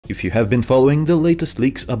If you have been following the latest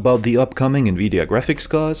leaks about the upcoming NVIDIA graphics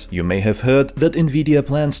cards, you may have heard that NVIDIA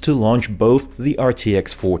plans to launch both the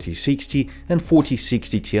RTX 4060 and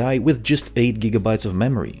 4060 Ti with just 8GB of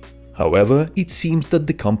memory. However, it seems that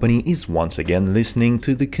the company is once again listening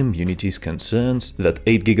to the community's concerns that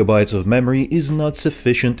 8GB of memory is not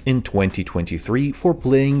sufficient in 2023 for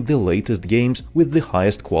playing the latest games with the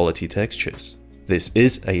highest quality textures. This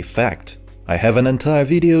is a fact. I have an entire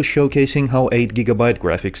video showcasing how 8GB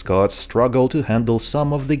graphics cards struggle to handle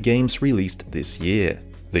some of the games released this year.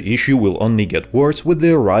 The issue will only get worse with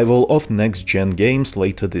the arrival of next-gen games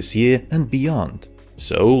later this year and beyond.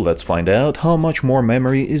 So let's find out how much more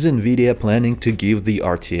memory is NVIDIA planning to give the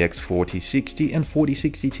RTX 4060 and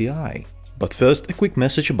 4060 Ti. But first, a quick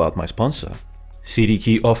message about my sponsor.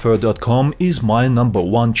 CDKeyOffer.com is my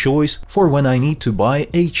 #1 choice for when I need to buy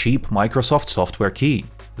a cheap Microsoft software key.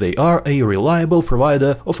 They are a reliable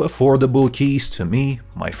provider of affordable keys to me,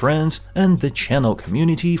 my friends, and the channel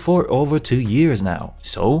community for over 2 years now,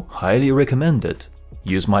 so highly recommended.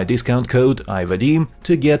 Use my discount code iVadim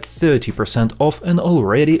to get 30% off an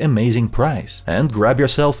already amazing price, and grab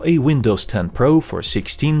yourself a Windows 10 Pro for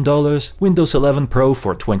 $16, Windows 11 Pro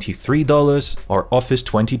for $23, or Office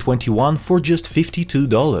 2021 for just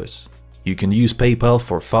 $52. You can use PayPal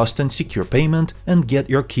for fast and secure payment and get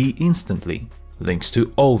your key instantly. Links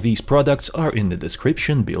to all these products are in the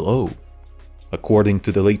description below. According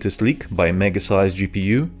to the latest leak by Megasize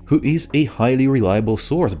GPU, who is a highly reliable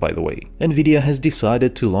source by the way, NVIDIA has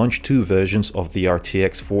decided to launch 2 versions of the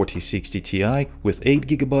RTX 4060 Ti with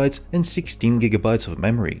 8GB and 16GB of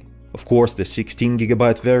memory. Of course, the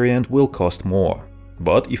 16GB variant will cost more.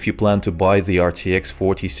 But if you plan to buy the RTX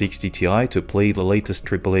 4060 Ti to play the latest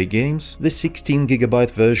AAA games, the 16GB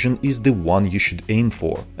version is the one you should aim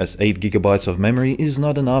for, as 8GB of memory is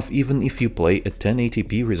not enough even if you play at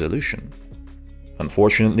 1080p resolution.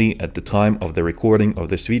 Unfortunately, at the time of the recording of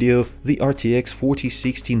this video, the RTX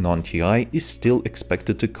 4060 non-Ti is still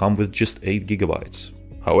expected to come with just 8GB.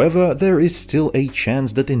 However, there is still a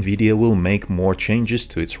chance that NVIDIA will make more changes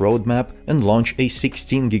to its roadmap and launch a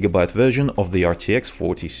 16GB version of the RTX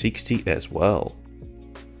 4060 as well.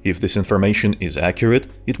 If this information is accurate,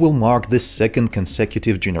 it will mark the second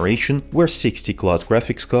consecutive generation where 60-class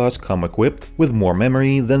graphics cards come equipped with more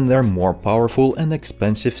memory than their more powerful and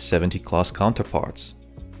expensive 70-class counterparts.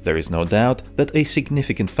 There is no doubt that a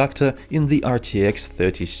significant factor in the RTX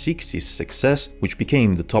 3060's success, which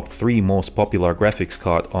became the top 3 most popular graphics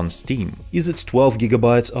card on Steam, is its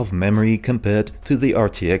 12GB of memory compared to the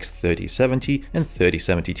RTX 3070 and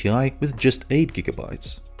 3070 Ti with just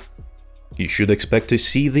 8GB. You should expect to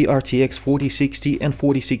see the RTX 4060 and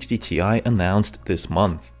 4060 Ti announced this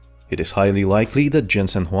month. It is highly likely that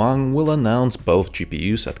Jensen Huang will announce both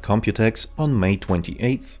GPUs at Computex on May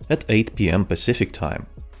 28th at 8 PM Pacific time.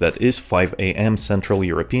 That is 5 AM Central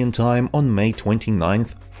European Time on May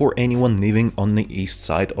 29th for anyone living on the east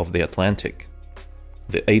side of the Atlantic.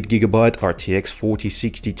 The 8GB RTX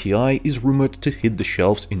 4060 Ti is rumored to hit the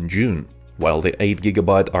shelves in June, while the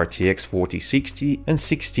 8GB RTX 4060 and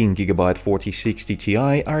 16GB 4060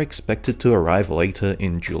 Ti are expected to arrive later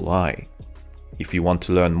in July. If you want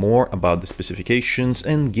to learn more about the specifications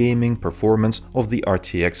and gaming performance of the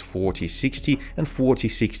RTX 4060 and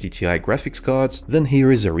 4060 Ti graphics cards, then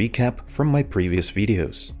here is a recap from my previous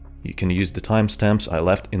videos. You can use the timestamps I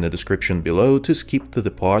left in the description below to skip to the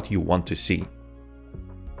part you want to see.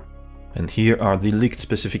 And here are the leaked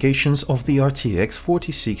specifications of the RTX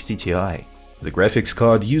 4060 Ti. The graphics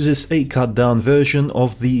card uses a cut-down version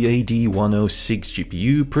of the AD106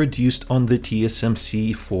 GPU produced on the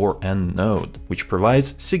TSMC 4N node, which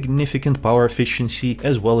provides significant power efficiency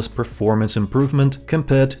as well as performance improvement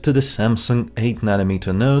compared to the Samsung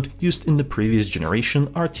 8nm node used in the previous generation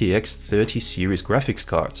RTX 30 series graphics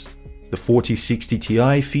cards. The 4060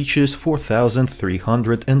 Ti features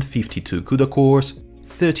 4352 CUDA cores,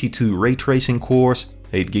 32 ray tracing cores,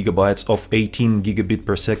 8GB of 18GB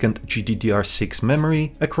per second GDDR6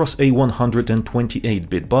 memory across a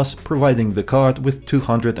 128-bit bus, providing the card with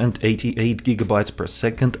 288GB per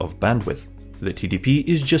second of bandwidth. The TDP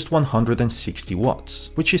is just 160 watts,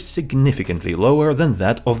 which is significantly lower than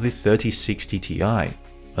that of the 3060 Ti.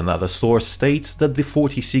 Another source states that the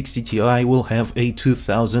 4060 Ti will have a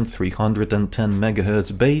 2310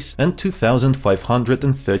 MHz base and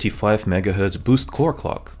 2535 MHz boost core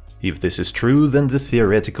clock. If this is true, then the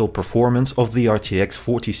theoretical performance of the RTX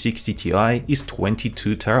 4060 Ti is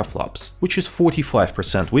 22 teraflops, which is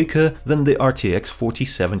 45% weaker than the RTX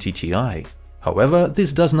 4070 Ti. However,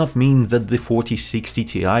 this does not mean that the 4060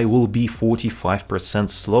 Ti will be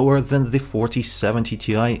 45% slower than the 4070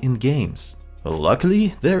 Ti in games.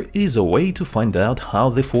 Luckily, there is a way to find out how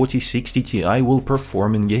the 4060 Ti will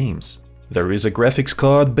perform in games. There is a graphics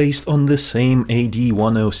card based on the same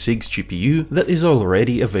AD106 GPU that is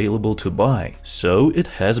already available to buy, so it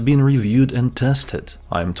has been reviewed and tested.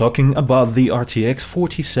 I'm talking about the RTX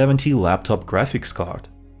 4070 laptop graphics card.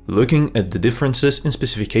 Looking at the differences in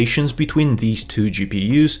specifications between these two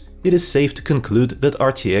GPUs, it is safe to conclude that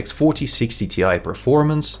RTX 4060 Ti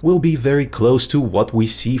performance will be very close to what we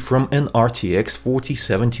see from an RTX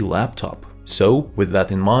 4070 laptop. So, with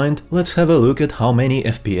that in mind, let's have a look at how many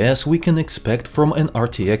FPS we can expect from an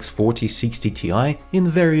RTX 4060 Ti in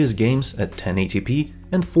various games at 1080p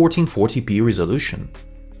and 1440p resolution.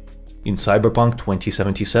 In Cyberpunk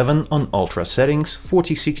 2077 on Ultra settings,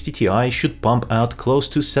 4060 Ti should pump out close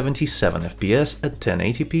to 77 FPS at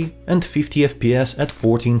 1080p and 50 FPS at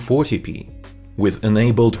 1440p. With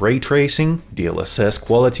enabled ray tracing, DLSS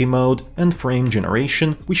quality mode, and frame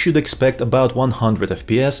generation, we should expect about 100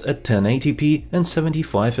 FPS at 1080p and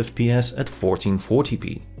 75 FPS at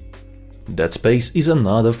 1440p. Dead Space is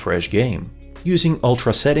another fresh game. Using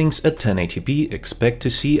Ultra settings at 1080p, expect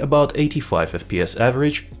to see about 85 FPS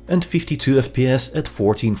average and 52 FPS at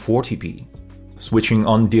 1440p. Switching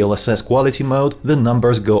on DLSS quality mode, the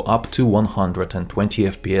numbers go up to 120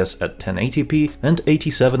 FPS at 1080p and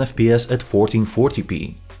 87 FPS at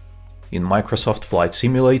 1440p. In Microsoft Flight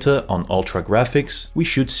Simulator on Ultra graphics, we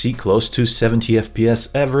should see close to 70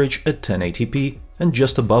 FPS average at 1080p and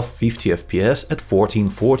just above 50 FPS at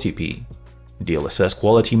 1440p. DLSS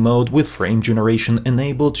quality mode with frame generation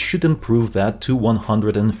enabled should improve that to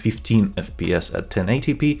 115 FPS at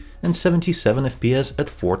 1080p and 77 FPS at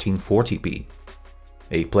 1440p.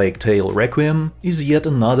 A Plague Tale Requiem is yet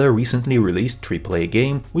another recently released AAA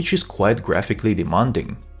game which is quite graphically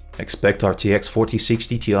demanding. Expect RTX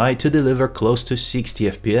 4060 Ti to deliver close to 60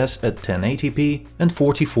 FPS at 1080p and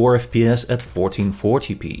 44 FPS at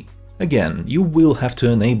 1440p. Again, you will have to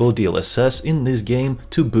enable DLSS in this game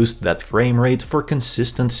to boost that frame rate for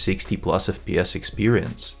consistent 60+ FPS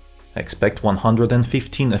experience. Expect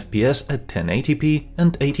 115 FPS at 1080p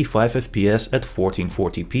and 85 FPS at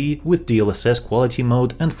 1440p with DLSS quality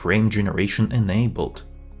mode and frame generation enabled.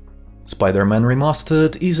 Spider-Man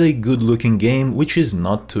Remastered is a good-looking game which is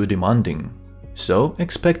not too demanding. So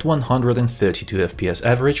expect 132 FPS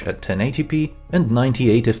average at 1080p and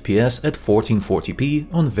 98 FPS at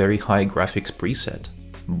 1440p on very high graphics preset.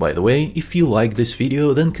 By the way, if you like this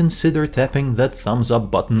video, then consider tapping that thumbs up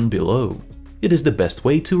button below. It is the best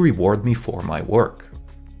way to reward me for my work.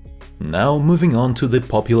 Now moving on to the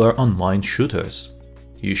popular online shooters.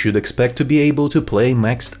 You should expect to be able to play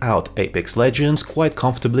maxed out Apex Legends quite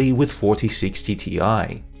comfortably with 4060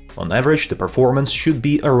 Ti. On average, the performance should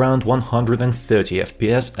be around 130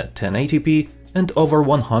 FPS at 1080p and over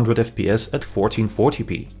 100 FPS at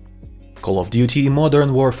 1440p. Call of Duty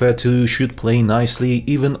Modern Warfare 2 should play nicely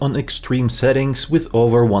even on extreme settings with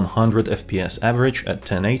over 100 FPS average at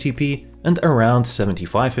 1080p and around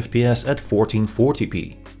 75 FPS at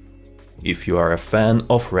 1440p. If you are a fan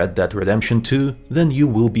of Red Dead Redemption 2, then you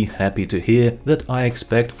will be happy to hear that I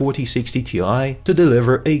expect 4060 Ti to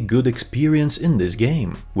deliver a good experience in this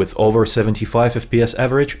game, with over 75 FPS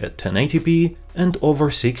average at 1080p and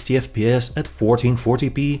over 60 FPS at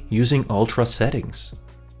 1440p using Ultra settings.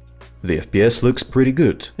 The FPS looks pretty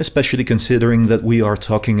good, especially considering that we are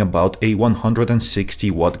talking about a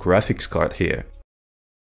 160-watt graphics card here.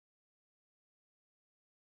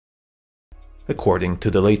 According to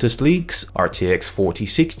the latest leaks, RTX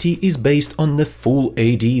 4060 is based on the full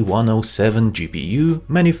AD107 GPU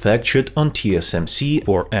manufactured on TSMC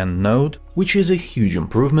or N node, which is a huge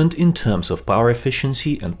improvement in terms of power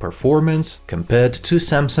efficiency and performance compared to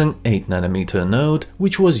Samsung 8nm node,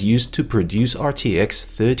 which was used to produce RTX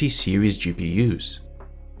 30 series GPUs.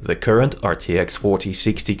 The current RTX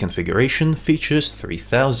 4060 configuration features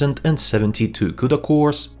 3072 CUDA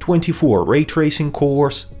cores, 24 ray tracing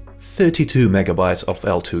cores, 32 MB of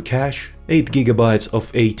L2 cache, 8 GB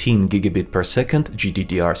of 18 Gb per second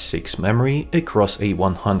GDDR6 memory across a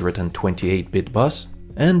 128-bit bus,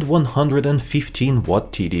 and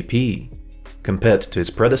 115-watt TDP. Compared to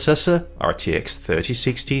its predecessor, RTX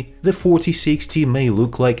 3060, the 4060 may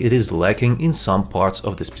look like it is lacking in some parts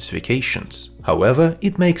of the specifications. However,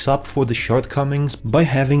 it makes up for the shortcomings by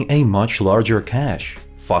having a much larger cache,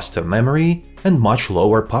 faster memory, and much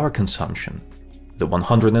lower power consumption. The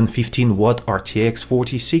 115-watt RTX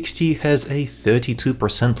 4060 has a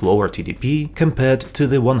 32% lower TDP compared to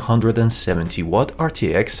the 170-watt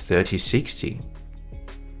RTX 3060.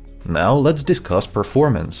 Now let's discuss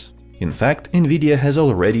performance. In fact, NVIDIA has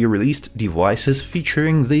already released devices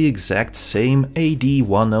featuring the exact same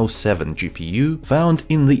AD107 GPU found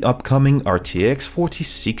in the upcoming RTX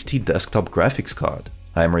 4060 desktop graphics card.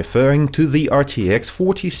 I'm referring to the RTX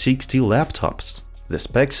 4060 laptops. The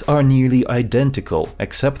specs are nearly identical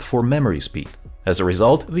except for memory speed. As a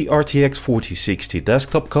result, the RTX 4060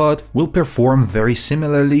 desktop card will perform very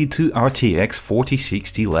similarly to RTX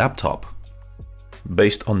 4060 laptop.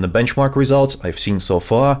 Based on the benchmark results I've seen so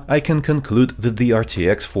far, I can conclude that the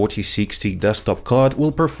RTX 4060 desktop card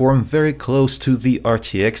will perform very close to the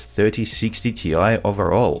RTX 3060 Ti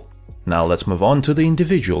overall. Now let's move on to the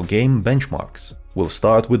individual game benchmarks. We'll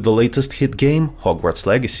start with the latest hit game, Hogwarts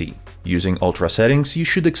Legacy. Using ultra settings, you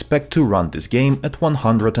should expect to run this game at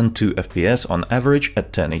 102 FPS on average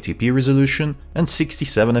at 1080p resolution and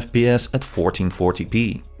 67 FPS at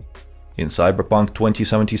 1440p. In Cyberpunk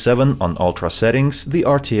 2077 on ultra settings, the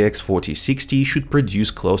RTX 4060 should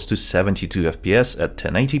produce close to 72 FPS at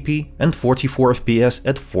 1080p and 44 FPS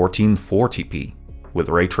at 1440p. With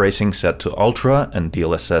ray tracing set to ultra and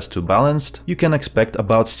DLSS to balanced, you can expect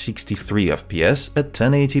about 63 FPS at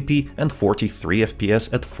 1080p and 43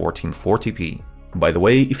 FPS at 1440p. By the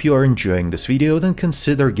way, if you are enjoying this video, then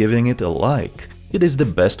consider giving it a like. It is the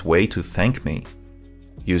best way to thank me.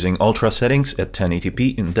 Using ultra settings at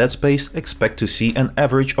 1080p in Dead Space, expect to see an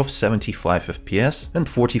average of 75 FPS and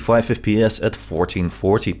 45 FPS at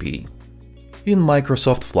 1440p. In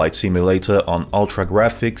Microsoft Flight Simulator on Ultra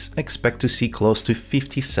Graphics, expect to see close to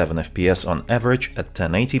 57 FPS on average at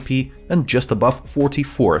 1080p and just above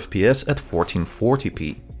 44 FPS at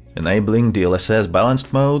 1440p. Enabling DLSS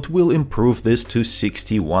balanced mode will improve this to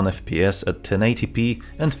 61 FPS at 1080p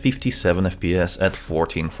and 57 FPS at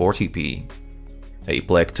 1440p. A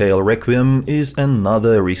Plague Tale Requiem is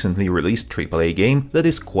another recently released AAA game that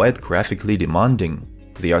is quite graphically demanding.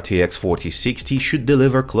 The RTX 4060 should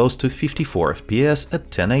deliver close to 54 FPS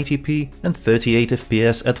at 1080p and 38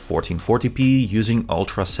 FPS at 1440p using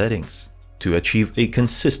ultra settings. To achieve a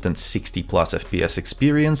consistent 60+ FPS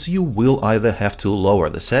experience, you will either have to lower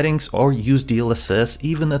the settings or use DLSS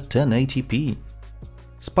even at 1080p.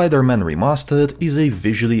 Spider-Man Remastered is a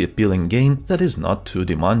visually appealing game that is not too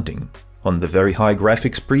demanding. On the very high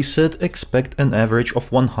graphics preset, expect an average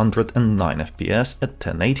of 109 FPS at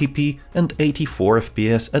 1080p and 84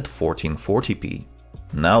 FPS at 1440p.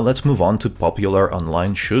 Now let's move on to popular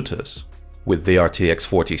online shooters. With the RTX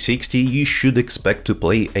 4060, you should expect to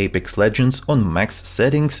play Apex Legends on max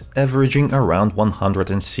settings, averaging around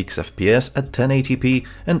 106 FPS at 1080p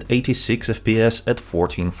and 86 FPS at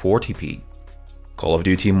 1440p. Call of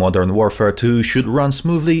Duty Modern Warfare 2 should run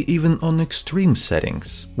smoothly even on extreme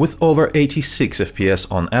settings, with over 86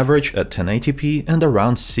 FPS on average at 1080p and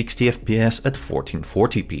around 60 FPS at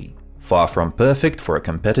 1440p. Far from perfect for a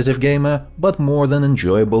competitive gamer, but more than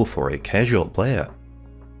enjoyable for a casual player.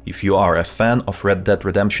 If you are a fan of Red Dead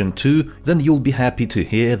Redemption 2, then you'll be happy to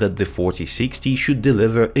hear that the 4060 should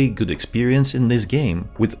deliver a good experience in this game,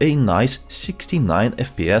 with a nice 69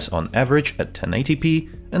 FPS on average at 1080p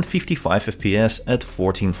and 55 FPS at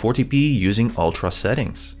 1440p using ultra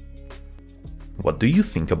settings. What do you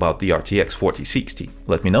think about the RTX 4060?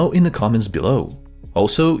 Let me know in the comments below.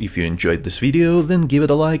 Also, if you enjoyed this video, then give it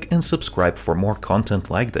a like and subscribe for more content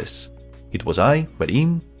like this. It was I,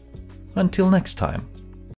 Vadim. Until next time.